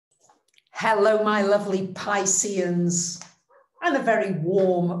Hello, my lovely Pisceans, and a very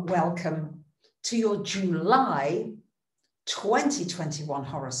warm welcome to your July 2021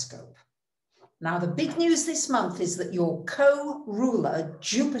 horoscope. Now, the big news this month is that your co-ruler,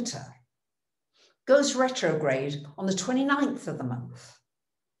 Jupiter, goes retrograde on the 29th of the month.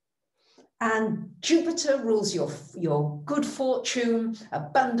 And Jupiter rules your good fortune,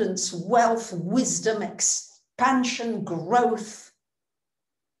 abundance, wealth, wisdom, expansion, growth.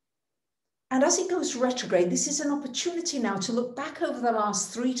 And as it goes retrograde, this is an opportunity now to look back over the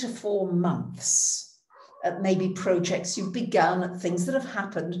last 3 to 4 months at maybe projects you've begun, at things that have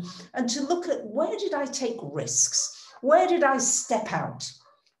happened, and to look at where did I take risks? Where did I step out?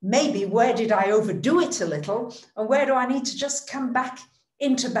 Maybe where did I overdo it a little? And where do I need to just come back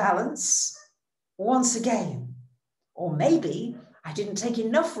into balance once again? Or maybe I didn't take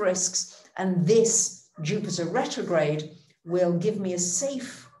enough risks, and this Jupiter retrograde will give me a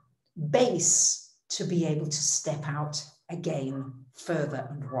safe base to be able to step out again further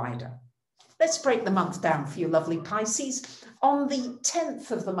and wider. Let's break the month down for you lovely Pisces. On the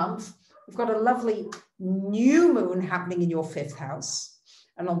 10th of the month, we've got a lovely new moon happening in your 5th house.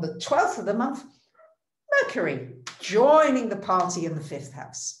 And on the 12th of the month, Mercury joining the party in the 5th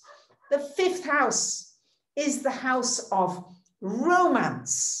house. The 5th house is the house of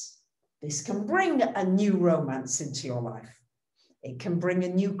romance. This can bring a new romance into your life. It can bring a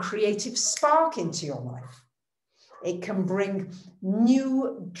new creative spark into your life. It can bring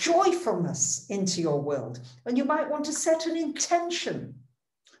new joyfulness into your world. And you might want to set an intention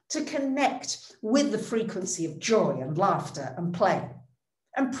to connect with the frequency of joy and laughter and play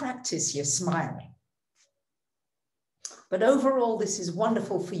and practice your smiling. But overall, this is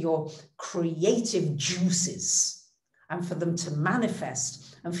wonderful for your creative juices and for them to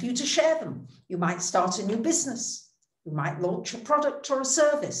manifest and for you to share them. You might start a new business. You might launch a product or a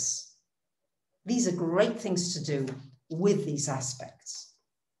service. These are great things to do with these aspects.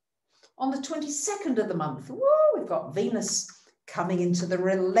 On the 22nd of the month, we've got Venus coming into the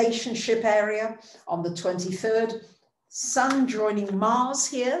relationship area. On the 23rd, Sun joining Mars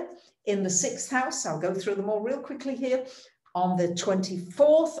here in the 6th house. I'll go through them all real quickly here. On the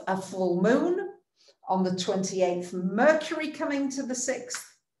 24th, a full moon. On the 28th, Mercury coming to the 6th.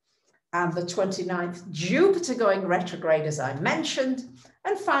 And the 29th, Jupiter going retrograde, as I mentioned.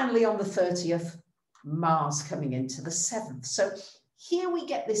 And finally, on the 30th, Mars coming into the 7th. So here we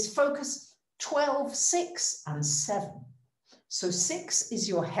get this focus, 12, 6, and 7. So 6 is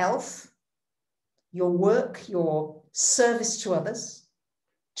your health, your work, your service to others.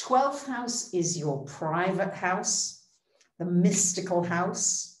 12th house is your private house, the mystical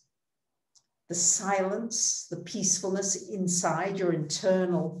house, the silence, the peacefulness inside your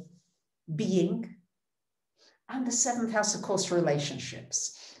internal being. And the 7th house, of course,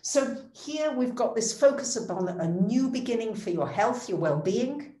 relationships. So here we've got this focus upon a new beginning for your health, your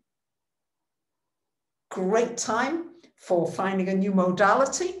well-being. Great time for finding a new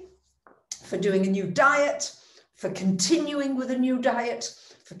modality, for doing a new diet, for continuing with a new diet,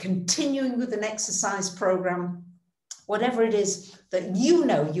 for continuing with an exercise program, whatever it is that you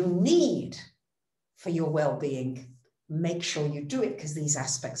know you need for your well-being. Make sure you do it because these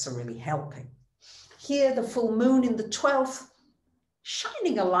aspects are really helping. Here, the full moon in the 12th,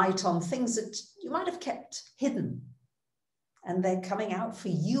 shining a light on things that you might have kept hidden. And they're coming out for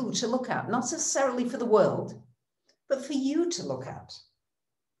you to look at, not necessarily for the world, but for you to look at.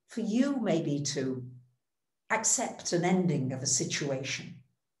 For you maybe to accept an ending of a situation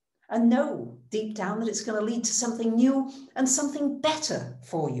and know deep down that it's going to lead to something new and something better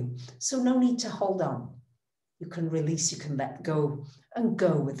for you. So no need to hold on. You can release, you can let go and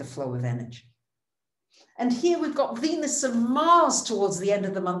go with the flow of energy. And here we've got Venus and Mars towards the end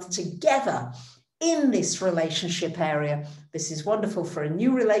of the month together in this relationship area. This is wonderful for a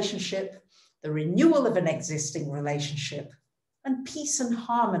new relationship, the renewal of an existing relationship, and peace and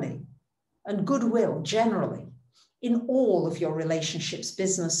harmony and goodwill generally in all of your relationships,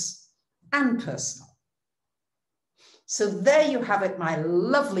 business and personal. So there you have it, my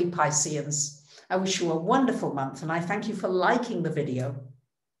lovely Pisceans. I wish you a wonderful month, and I thank you for liking the video,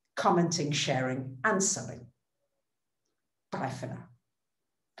 commenting, sharing, and subbing. Bye for now.